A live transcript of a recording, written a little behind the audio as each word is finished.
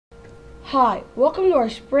Hi, welcome to our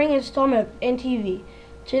spring installment of NTV.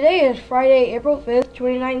 Today is Friday, April 5th,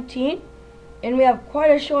 2019, and we have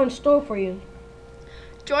quite a show in store for you.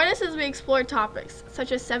 Join us as we explore topics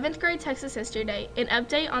such as 7th grade Texas History Day, an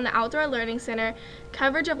update on the Outdoor Learning Center,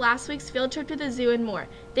 coverage of last week's field trip to the zoo, and more.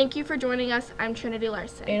 Thank you for joining us. I'm Trinity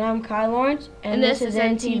Larson. And I'm Kai Lawrence, and this is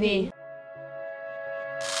NTV.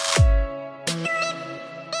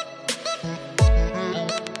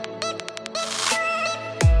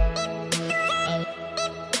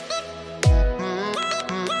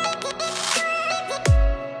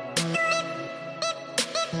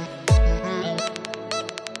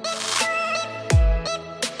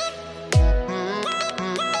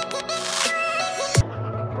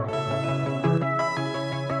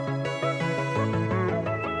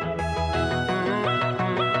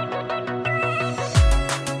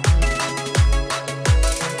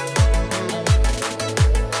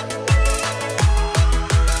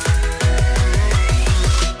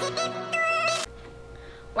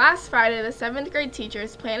 Last Friday, the 7th grade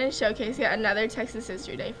teachers planned and showcased yet another Texas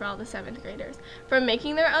History Day for all the 7th graders. From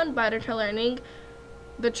making their own butter to learning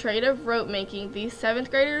the trade of rope making, these 7th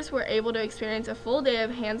graders were able to experience a full day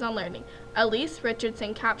of hands-on learning. Elise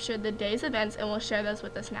Richardson captured the day's events and will share those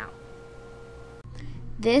with us now.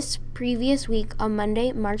 This previous week on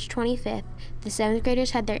Monday, March 25th, the 7th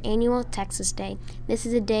graders had their annual Texas Day. This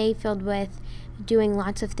is a day filled with doing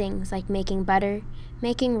lots of things like making butter,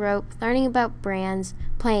 making rope, learning about brands,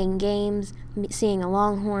 playing games, seeing a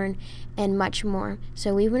longhorn, and much more.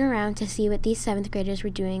 So we went around to see what these 7th graders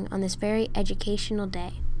were doing on this very educational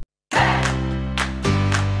day.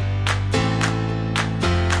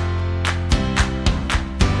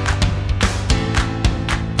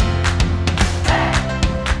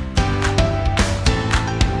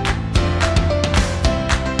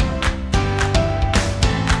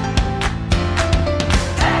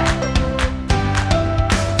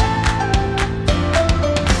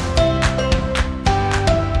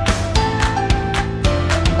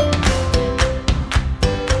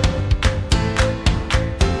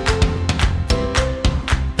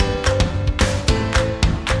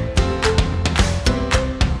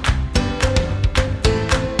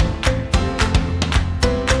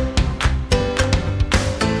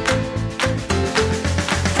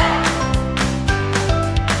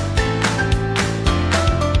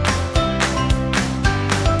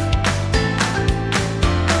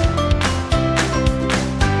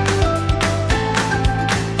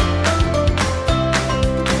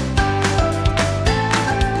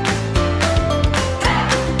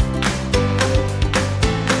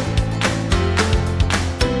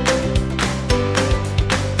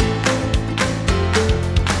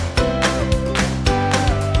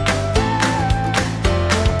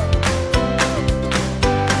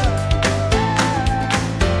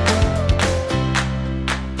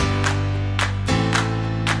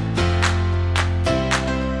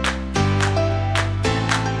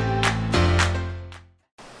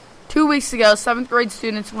 2 weeks ago, 7th grade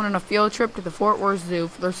students went on a field trip to the Fort Worth Zoo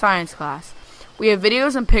for their science class. We have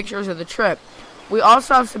videos and pictures of the trip. We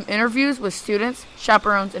also have some interviews with students,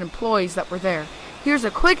 chaperones, and employees that were there. Here's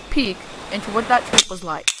a quick peek into what that trip was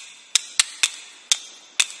like.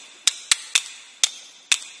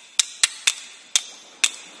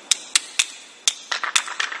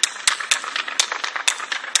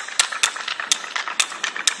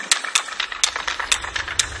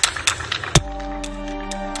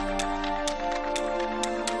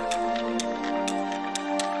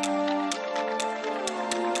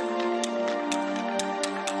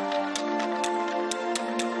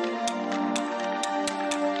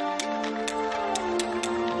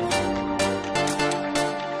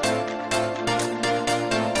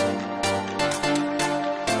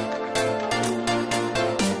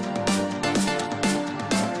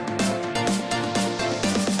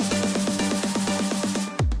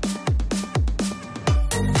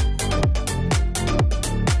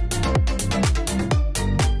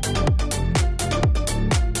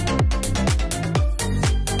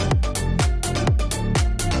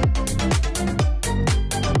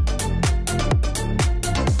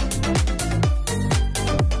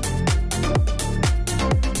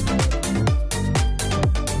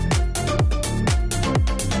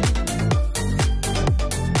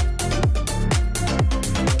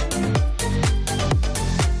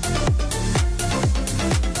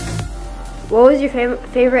 What was your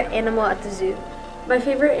favorite animal at the zoo? My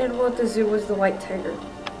favorite animal at the zoo was the white tiger.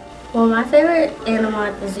 Well, my favorite animal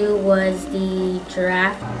at the zoo was the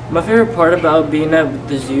giraffe. My favorite part about being at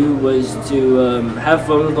the zoo was to have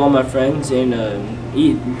fun with all my friends and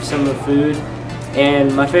eat some of the food.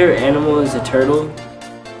 And my favorite animal is a turtle.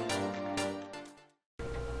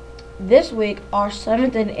 This week, our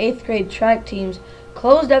 7th and 8th grade track teams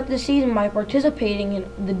closed out the season by participating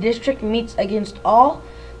in the district meets against all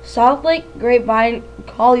Southlake, Grapevine,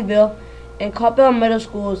 Colleyville, and Coppell middle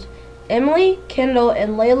schools. Emily, Kendall,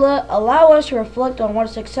 and Layla allow us to reflect on what a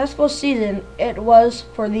successful season it was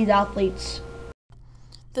for these athletes.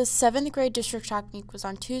 The 7th grade district track meet was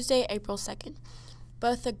on Tuesday, April 2nd.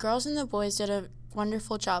 Both the girls and the boys did a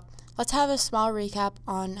wonderful job. Let's have a small recap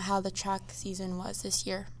on how the track season was this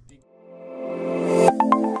year.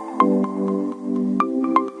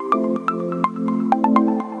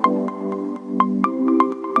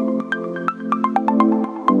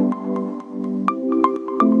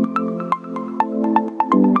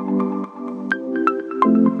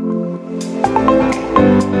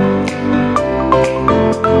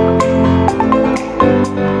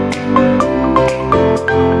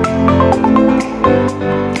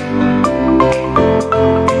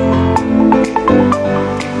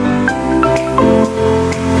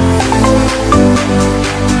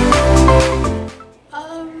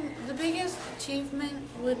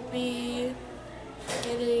 Would be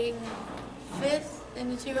getting 5th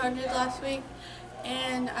in the 200 last week,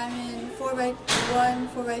 and I'm in 4x1,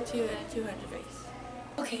 4x2, and a 200 race.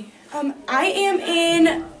 Okay, I am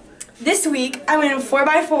in, this week, I'm in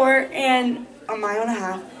 4x4 and a mile and a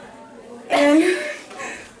half. And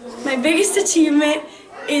my biggest achievement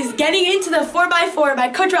is getting into the 4x4 by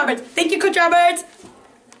Coach Roberts. Thank you, Coach Roberts.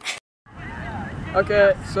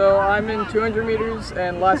 Okay, so I'm in 200 meters,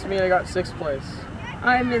 and last meet I got 6th place.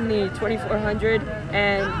 I'm in the 2400,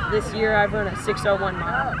 and this year I've run a 6:01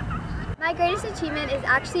 mile. My greatest achievement is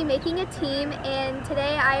actually making a team, and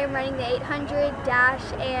today I am running the 800 dash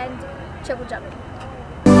and triple jump.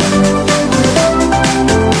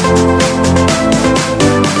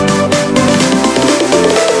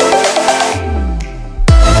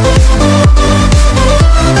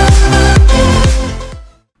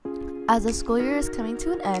 As the school year is coming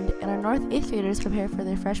to an end and our North 8th graders prepare for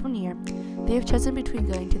their freshman year, they have chosen between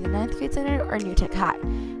going to the 9th grade center or New Tech High.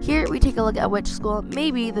 Here we take a look at which school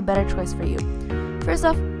may be the better choice for you. First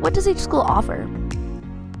off, what does each school offer?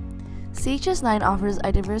 CHS 9 offers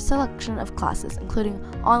a diverse selection of classes, including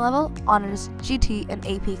on-level, honors, GT, and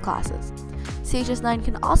AP classes. CHS 9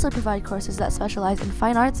 can also provide courses that specialize in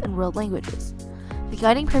fine arts and world languages. The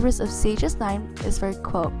guiding purpose of CHS 9 is for,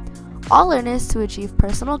 quote, all learners to achieve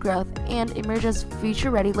personal growth and emerge as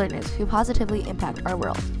future-ready learners who positively impact our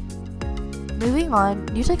world. Moving on,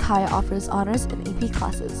 New Tech High offers honors and AP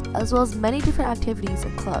classes, as well as many different activities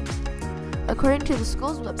and clubs. According to the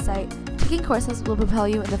school's website, taking courses will propel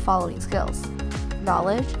you in the following skills: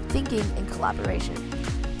 knowledge, thinking, and collaboration.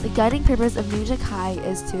 The guiding purpose of New Tech High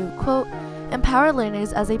is to, quote, empower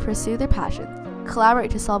learners as they pursue their passions,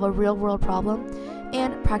 collaborate to solve a real-world problem,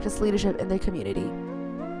 and practice leadership in their community.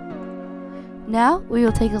 Now, we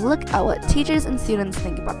will take a look at what teachers and students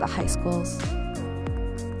think about the high schools.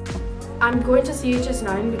 I'm going to CHS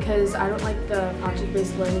 9 because I don't like the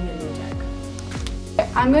project-based learning in New Tech.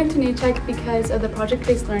 I'm going to New Tech because of the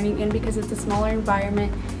project-based learning and because it's a smaller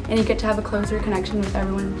environment and you get to have a closer connection with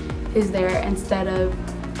everyone who's there instead of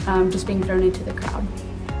just being thrown into the crowd.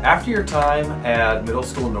 After your time at Middle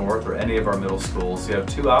School North or any of our middle schools, you have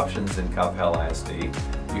two options in Coppell ISD.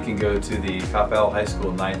 You can go to the Coppell High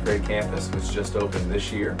School 9th grade campus, which just opened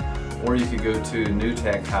this year, or you could go to New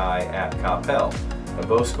Tech High at Coppell.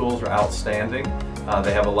 Both schools are outstanding.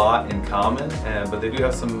 They have a lot in common, but they do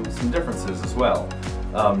have some differences as well.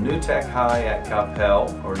 New Tech High at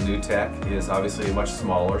Coppell, or New Tech, is obviously a much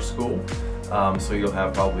smaller school, so you'll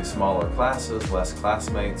have probably smaller classes, less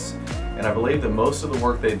classmates, and I believe that most of the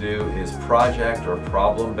work they do is project or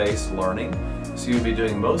problem-based learning. So you'll be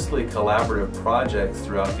doing mostly collaborative projects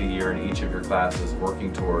throughout the year in each of your classes,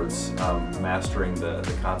 working towards mastering the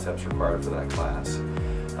concepts required for that class.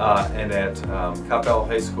 And at Coppell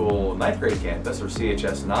High School 9th grade campus, or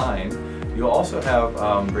CHS 9, you'll also have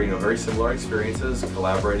very similar experiences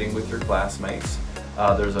collaborating with your classmates.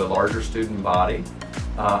 There's a larger student body.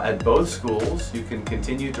 At both schools, you can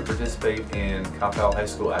continue to participate in Coppell High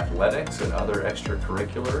School athletics and other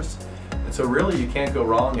extracurriculars. And so really you can't go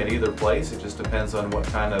wrong at either place. It just depends on what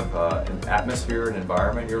kind of an atmosphere and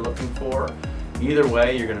environment you're looking for. Either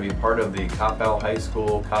way, you're going to be part of the Coppell High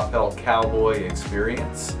School Coppell Cowboy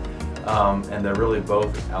experience, and they're really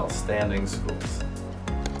both outstanding schools.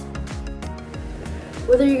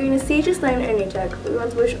 Whether you're going to CHS 9 or New Tech, we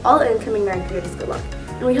want to wish all incoming 9th graders good luck,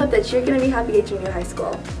 and we hope that you're going to be happy at junior high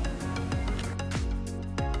school.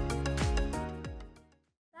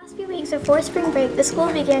 Last few weeks before spring break, the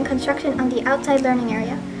school began construction on the outside learning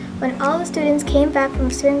area. When all the students came back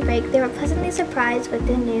from spring break, they were pleasantly surprised with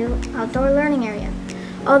the new outdoor learning area.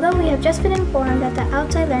 Although we have just been informed that the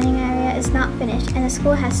outside learning area is not finished and the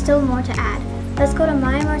school has still more to add. Let's go to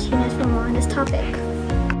Maya Martinez for more on this topic.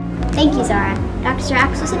 Thank you, Zara. Dr.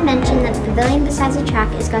 Axelson mentioned that the pavilion besides the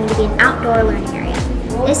track is going to be an outdoor learning area.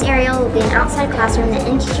 This area will be an outside classroom that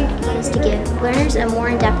industry can use to give learners a more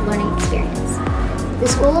in-depth learning experience. The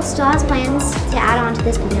school still has plans to add on to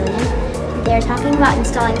this pavilion. They are talking about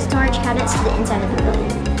installing storage cabinets to the inside of the pavilion.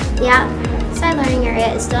 The outside learning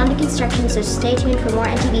area is still under construction, so stay tuned for more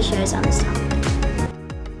NTV shows on this topic.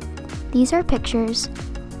 These are pictures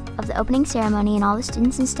of the opening ceremony and all the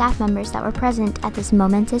students and staff members that were present at this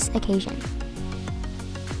momentous occasion.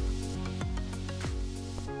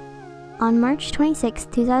 On March 26,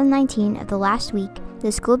 2019, of the last week,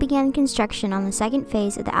 the school began construction on the second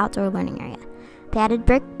phase of the outdoor learning area. They added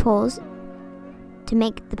brick poles to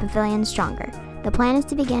make the pavilion stronger. The plan is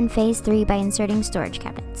to begin phase 3 by inserting storage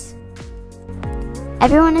cabinets.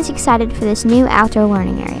 Everyone is excited for this new outdoor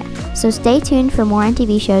learning area, so stay tuned for more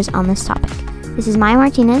NTV shows on this topic. This is Maya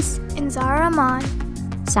Martinez And Zara Ahmad.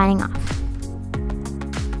 signing off.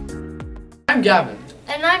 I'm Gavin.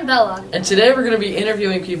 And I'm Bella. And today we're going to be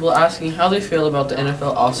interviewing people asking how they feel about the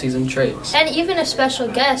NFL off-season trades. And even a special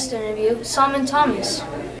guest interview, Solomon Thomas.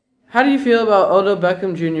 How do you feel about Odell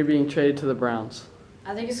Beckham Jr. being traded to the Browns?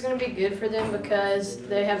 I think it's going to be good for them because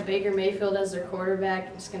they have Baker Mayfield as their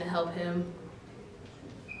quarterback. It's going to help him.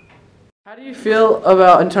 How do you feel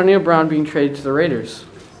about Antonio Brown being traded to the Raiders?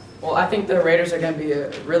 Well, I think the Raiders are going to be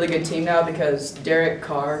a really good team now because Derek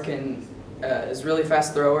Carr is a really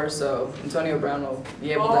fast thrower, so Antonio Brown will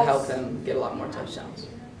be able to help him get a lot more touchdowns.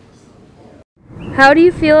 How do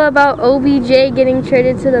you feel about OBJ getting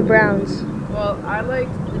traded to the Browns? Well, I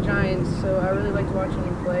liked the Giants, so I really liked watching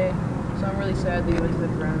him play, so I'm really sad that he went to the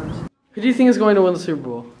Browns. Who do you think is going to win the Super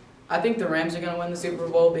Bowl? I think the Rams are going to win the Super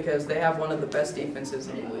Bowl because they have one of the best defenses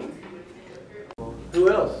in the league. Who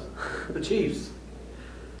else? The Chiefs.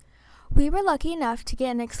 We were lucky enough to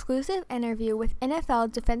get an exclusive interview with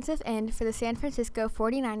NFL defensive end for the San Francisco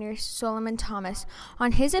 49ers, Solomon Thomas,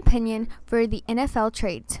 on his opinion for the NFL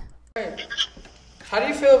trades. How do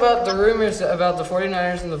you feel about the rumors about the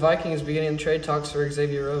 49ers and the Vikings beginning trade talks for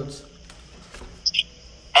Xavier Rhodes?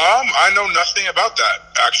 I know nothing about that,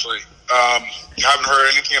 actually. Haven't heard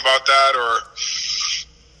anything about that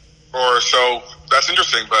or so that's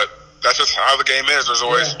interesting, but that's just how the game is. There's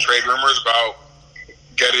always trade rumors about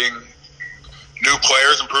getting new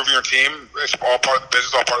players, improving your team. It's all part of the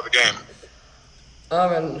business, all part of the game.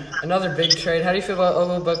 And another big trade. How do you feel about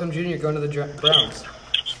Odell Beckham Jr. going to the Browns?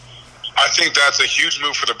 I think that's a huge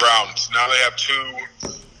move for the Browns. Now they have two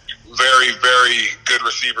very, very good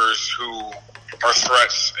receivers who are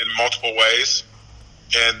threats in multiple ways,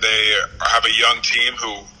 and they have a young team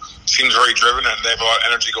who seems very driven, and they have a lot of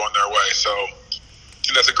energy going their way. So I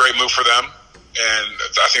think that's a great move for them, and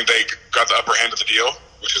I think they got the upper hand of the deal,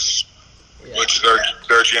 which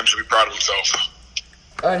their GM should be proud of himself.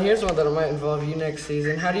 And here's one that might involve you next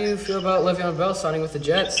season. How do you feel about Le'Veon Bell signing with the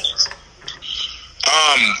Jets?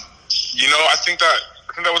 I think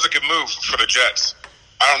that was a good move for the Jets.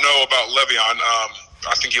 I don't know about Le'Veon.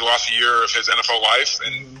 I think he lost a year of his NFL life,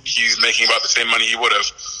 and he's making about the same money he would have.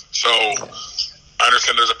 So I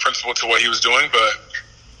understand there's a principle to what he was doing, but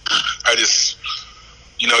I just,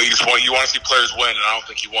 you want to see players win, and I don't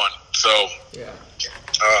think he won. So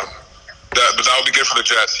but that would be good for the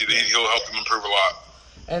Jets. He'll help them improve a lot.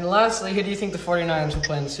 And lastly, who do you think the 49ers will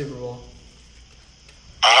play in the Super Bowl?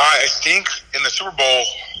 I think in the Super Bowl,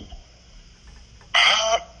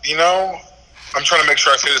 I'm trying to make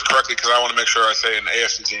sure I say this correctly because I want to make sure I say an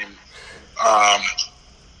AFC team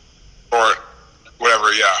or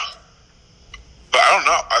whatever, yeah. But I don't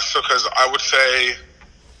know. Because I would say,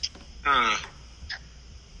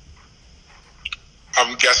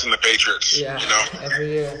 I'm guessing the Patriots. Yeah,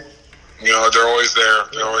 every year. They're always there.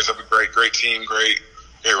 They always have a great team, great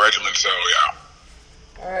regimen. So,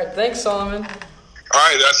 yeah. All right. Thanks, Solomon. All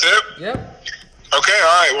right. That's it? Yep. Okay.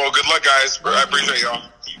 All right. Well, good luck, guys. I appreciate y'all.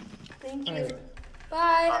 Thank you.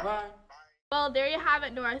 Bye. Bye. Well, there you have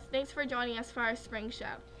it, North. Thanks for joining us for our spring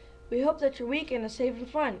show. We hope that your weekend is safe and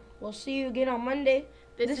fun. We'll see you again on Monday.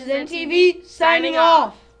 This is NTV signing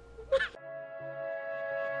off.